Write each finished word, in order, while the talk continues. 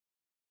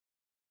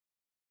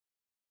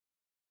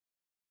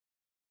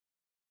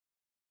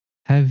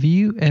Have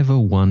you ever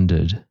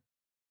wondered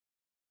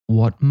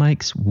what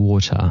makes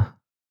water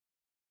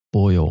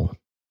boil?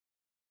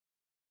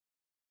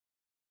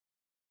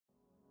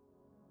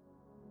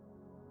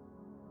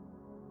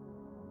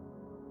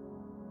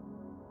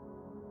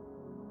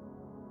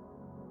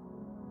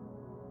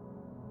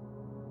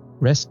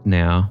 Rest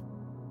now,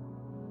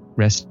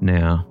 rest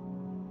now.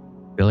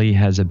 Billie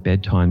has a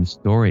bedtime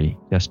story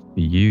just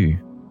for you.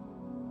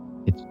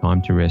 It's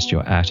time to rest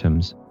your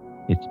atoms.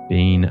 It's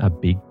been a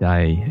big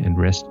day and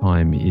rest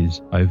time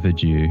is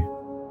overdue.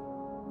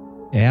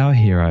 Our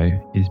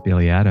hero is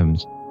Billie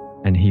Adams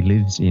and he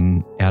lives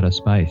in outer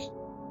space.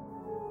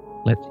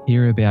 Let's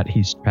hear about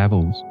his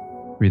travels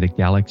through the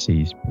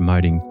galaxies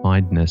promoting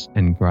kindness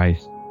and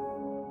grace.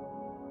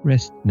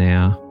 Rest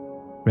now,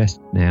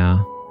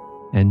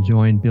 and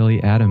join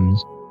Billie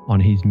Adams on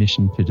his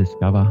mission to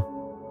discover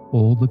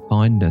all the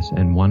kindness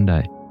and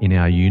wonder in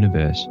our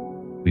universe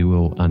we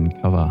will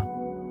uncover.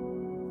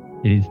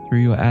 It is through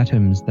your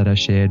atoms that are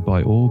shared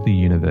by all the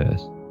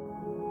universe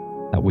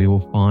that we will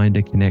find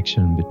a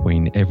connection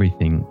between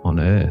everything on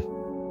Earth.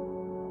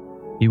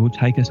 He will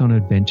take us on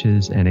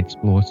adventures and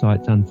explore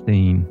sights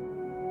unseen.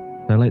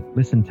 So let's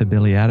listen to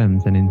Billie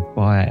Adams and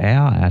inspire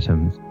our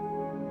atoms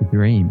to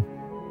dream.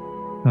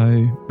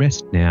 So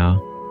rest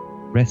now,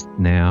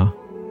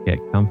 get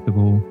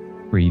comfortable,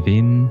 breathe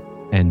in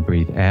and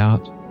breathe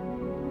out.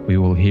 We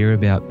will hear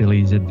about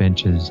Billie's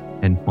adventures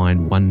and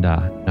find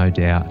wonder, no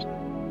doubt.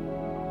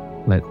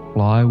 Let's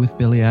fly with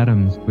Billie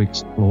Adams to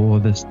explore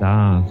the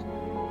stars.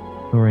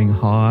 Soaring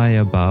high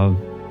above,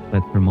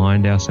 let's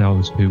remind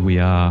ourselves who we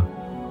are.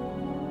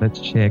 Let's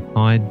share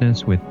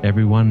kindness with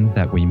everyone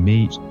that we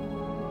meet,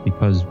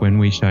 because when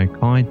we show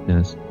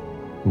kindness,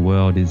 the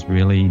world is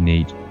really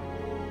neat.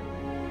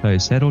 So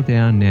settle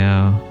down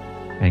now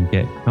and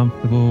get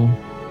comfortable.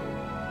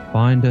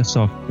 Find a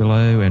soft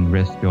pillow and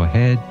rest your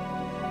head.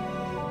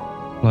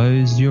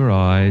 Close your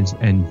eyes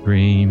and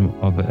dream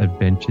of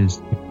adventures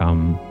to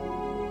come.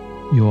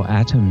 Your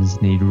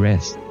atoms need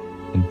rest,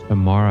 and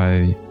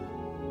tomorrow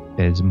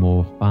there's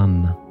more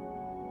fun.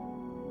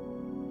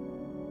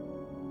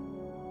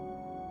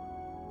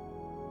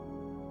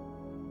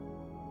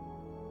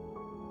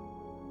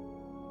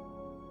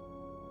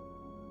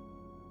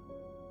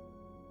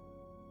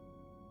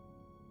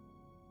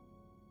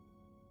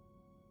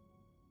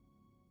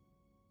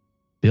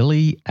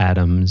 Billie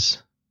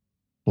Adams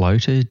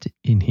floated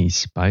in his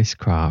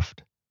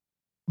spacecraft,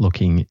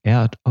 looking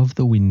out of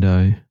the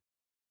window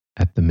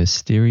at the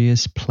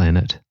mysterious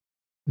planet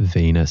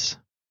Venus.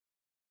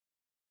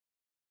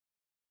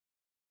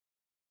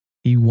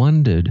 He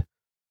wondered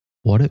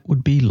what it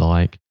would be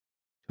like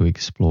to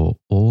explore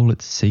all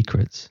its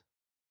secrets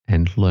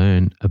and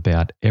learn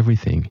about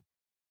everything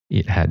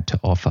it had to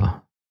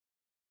offer.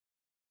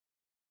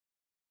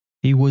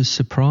 He was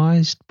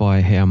surprised by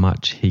how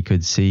much he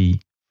could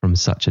see from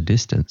such a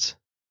distance.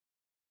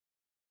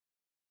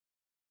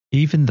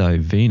 Even though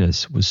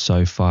Venus was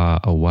so far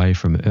away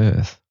from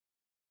Earth,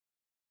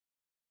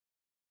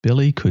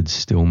 Billie could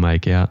still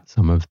make out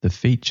some of the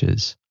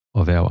features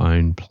of our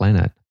own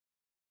planet,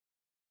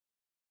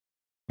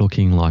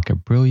 looking like a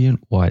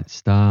brilliant white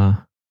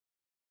star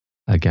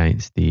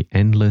against the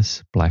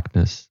endless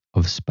blackness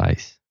of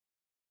space.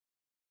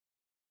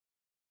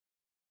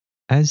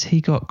 As he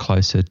got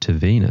closer to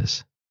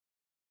Venus,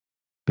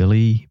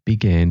 Billie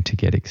began to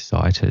get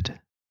excited.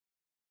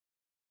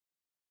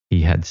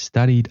 He had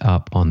studied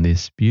up on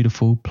this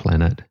beautiful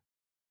planet,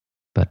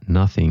 but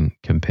nothing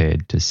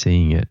compared to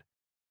seeing it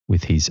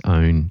with his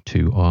own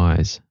two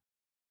eyes.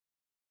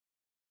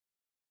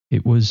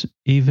 It was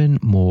even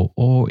more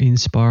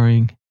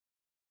awe-inspiring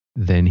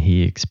than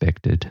he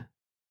expected.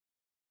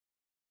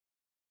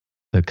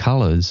 The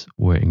colours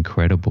were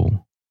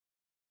incredible.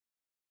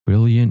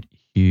 Brilliant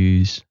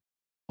hues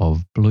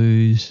of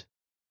blues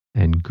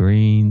and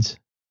greens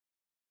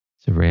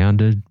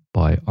surrounded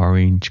by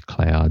orange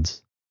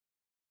clouds.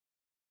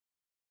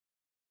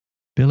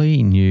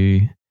 Billie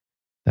knew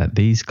that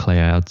these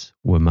clouds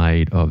were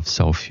made of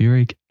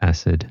sulfuric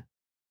acid,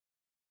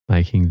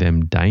 making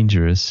them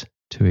dangerous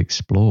to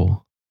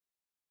explore.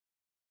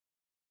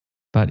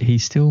 But he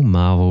still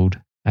marvelled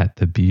at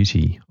the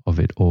beauty of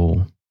it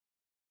all.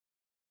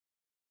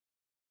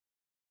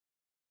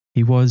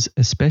 He was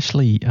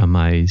especially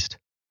amazed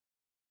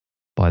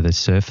by the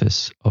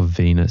surface of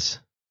Venus.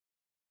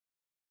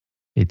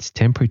 Its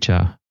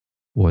temperature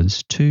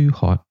was too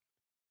hot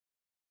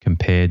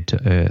compared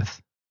to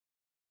Earth.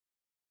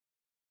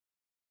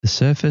 The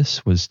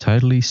surface was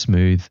totally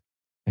smooth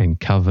and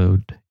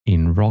covered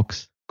in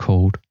rocks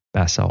called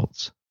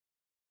basalts.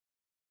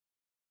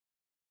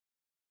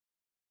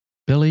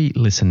 Billie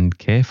listened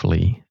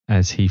carefully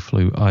as he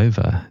flew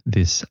over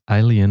this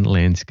alien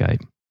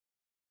landscape.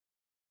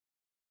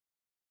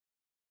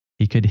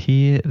 He could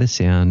hear the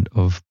sound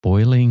of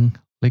boiling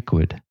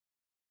liquid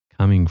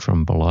coming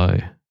from below.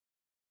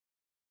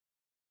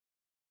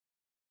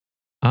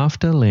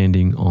 After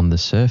landing on the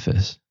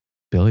surface,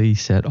 Billie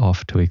set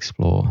off to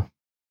explore.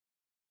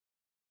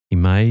 He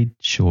made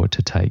sure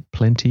to take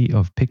plenty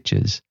of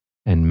pictures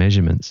and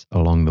measurements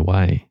along the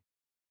way.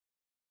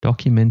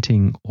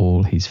 documenting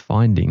all his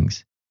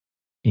findings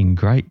in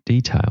great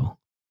detail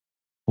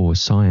for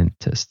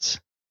scientists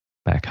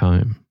back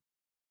home.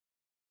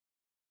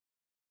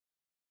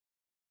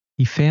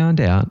 He found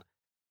out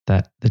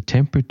that the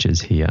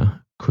temperatures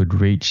here could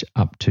reach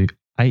up to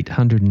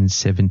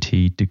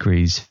 870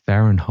 degrees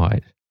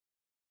Fahrenheit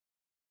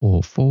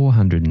or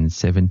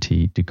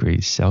 470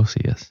 degrees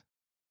Celsius,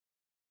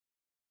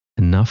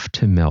 enough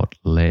to melt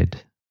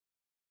lead.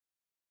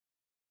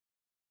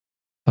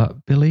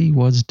 But Billie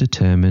was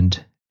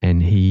determined,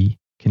 and he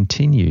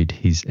continued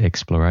his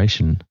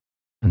exploration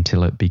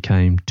until it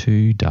became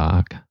too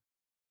dark.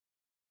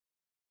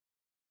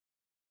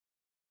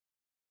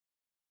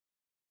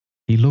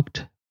 He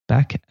looked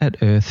back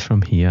at Earth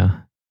from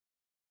here.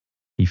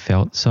 He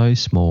felt so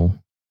small,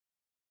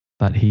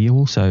 but he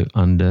also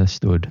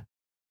understood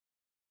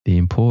the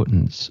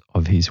importance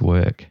of his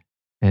work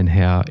and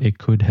how it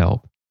could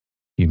help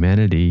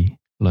humanity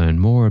learn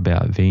more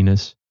about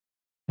Venus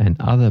and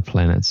other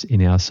planets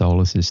in our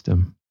solar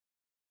system.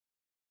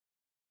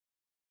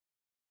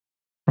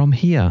 From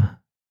here,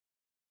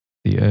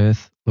 the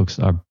Earth looks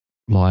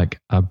like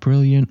a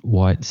brilliant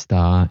white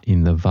star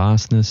in the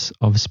vastness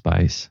of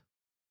space.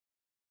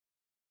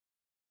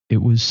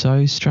 It was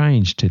so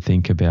strange to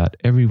think about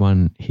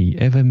everyone he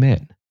ever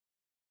met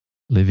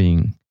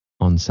living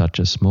on such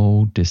a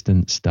small,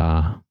 distant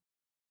star.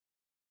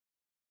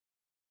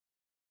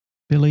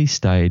 Billie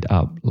stayed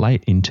up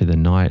late into the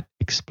night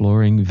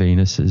exploring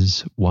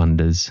Venus's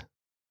wonders.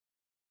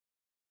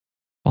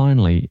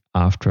 Finally,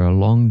 after a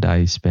long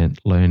day spent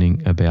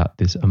learning about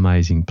this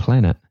amazing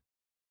planet,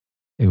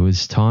 it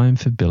was time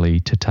for Billie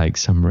to take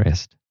some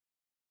rest.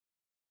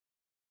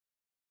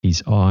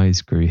 His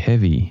eyes grew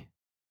heavy,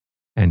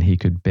 and he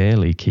could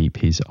barely keep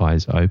his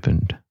eyes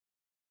opened.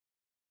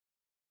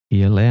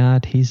 He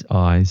allowed his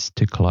eyes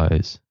to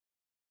close.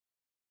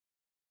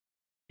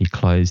 He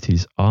closed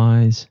his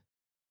eyes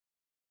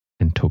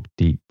and took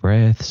deep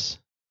breaths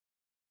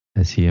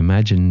as he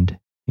imagined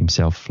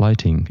himself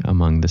floating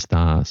among the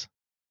stars.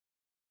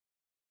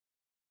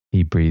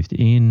 He breathed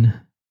in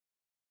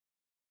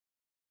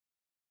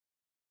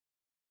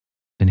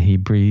and he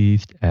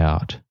breathed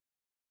out.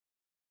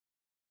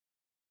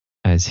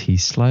 As he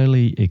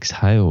slowly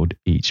exhaled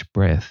each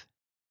breath,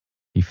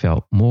 he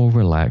felt more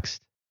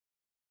relaxed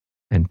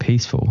and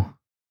peaceful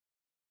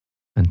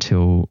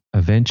until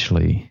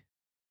eventually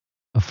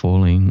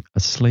falling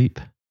asleep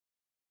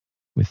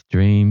with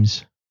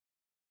dreams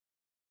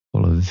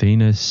full of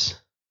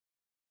Venus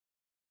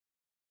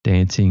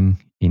dancing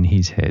in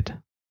his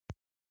head.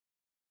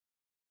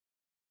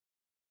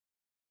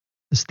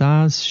 The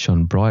stars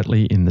shone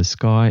brightly in the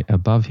sky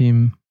above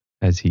him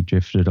as he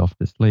drifted off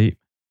to sleep,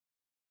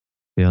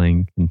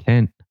 feeling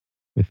content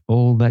with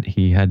all that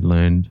he had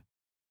learned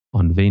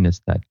on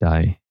Venus that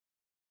day.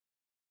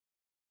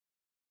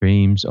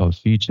 Dreams of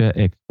future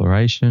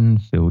exploration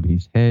filled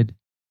his head,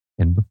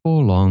 and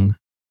before long,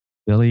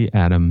 Billie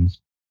Adams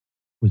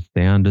was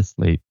sound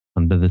asleep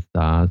under the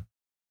stars.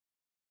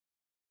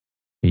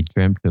 He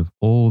dreamt of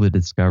all the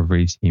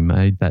discoveries he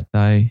made that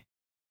day,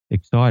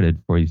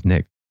 excited for his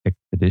next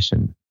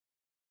expedition.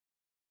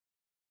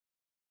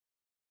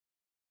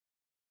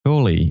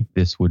 Surely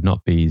this would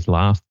not be his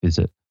last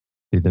visit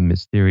to the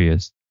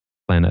mysterious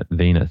planet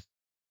Venus.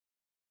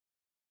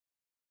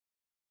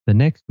 The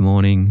next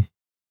morning,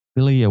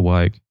 Billie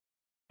awoke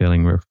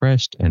feeling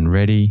refreshed and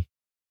ready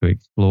to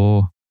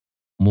explore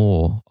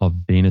more of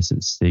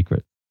Venus's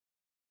secrets.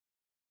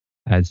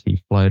 As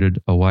he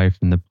floated away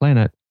from the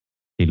planet,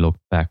 he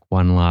looked back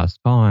one last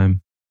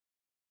time,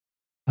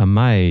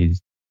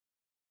 amazed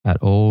at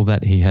all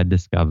that he had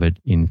discovered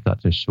in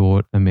such a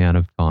short amount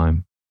of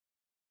time.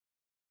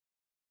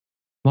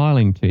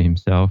 Smiling to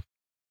himself,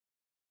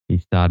 he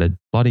started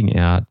plotting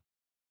out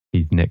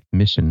his next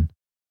mission: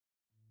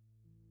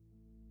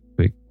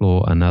 to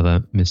explore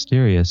another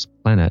mysterious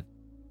planet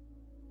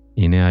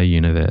in our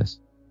universe.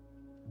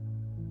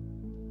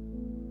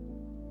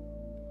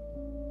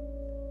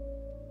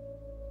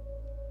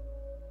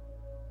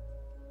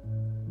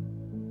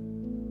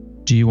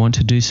 Do you want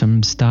to do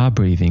some star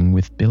breathing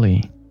with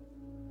Billie?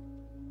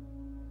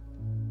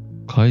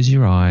 Close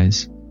your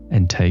eyes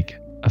and take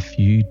a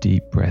few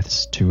deep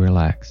breaths to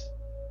relax.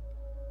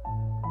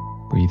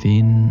 Breathe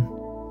in,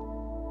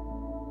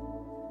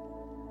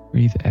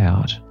 breathe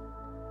out.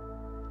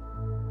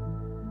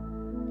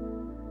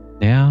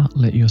 Now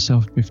let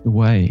yourself drift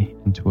away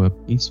into a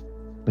peaceful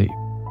sleep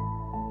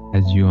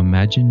as you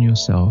imagine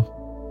yourself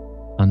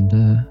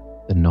under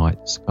the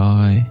night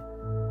sky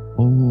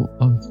full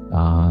of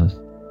stars.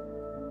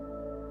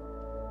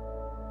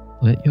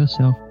 Let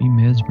yourself be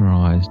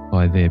mesmerized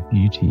by their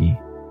beauty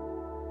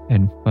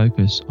and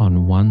focus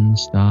on one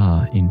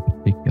star in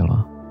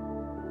particular.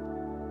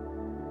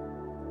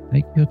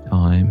 Take your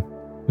time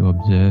to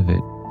observe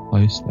it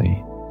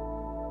closely,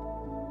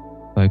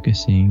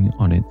 focusing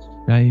on its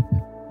shape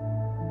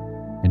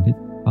and its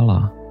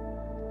color.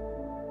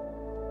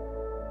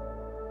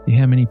 See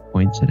how many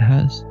points it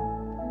has?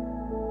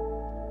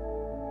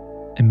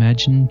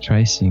 Imagine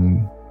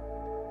tracing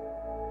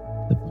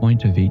the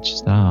point of each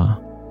star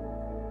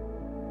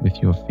with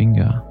your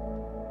finger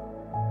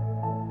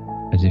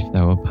as if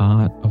they were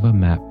part of a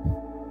map.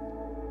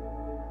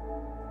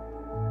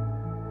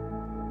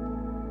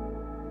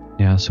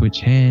 Now switch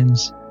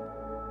hands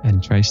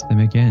and trace them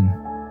again,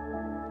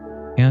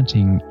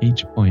 counting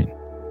each point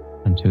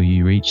until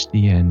you reach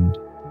the end.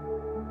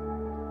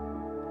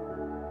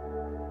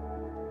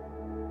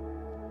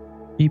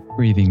 Keep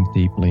breathing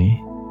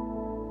deeply.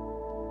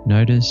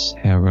 Notice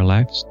how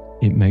relaxed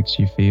it makes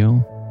you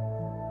feel.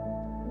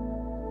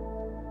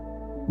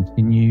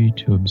 Continue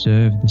to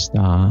observe the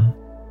star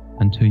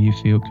until you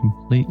feel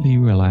completely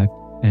relaxed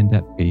and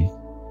at peace.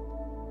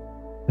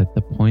 Let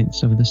the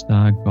points of the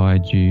star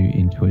guide you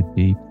into a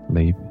deep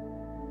sleep.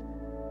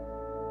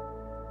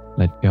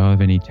 Let go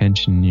of any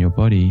tension in your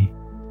body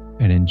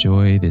and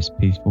enjoy this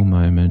peaceful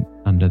moment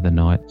under the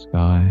night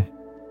sky.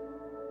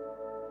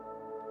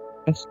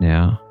 Rest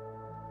now.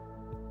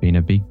 It's been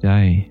a big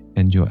day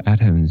and your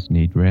atoms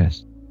need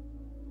rest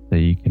so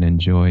you can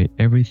enjoy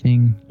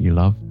everything you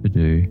love to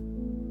do.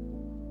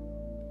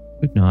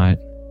 Good night.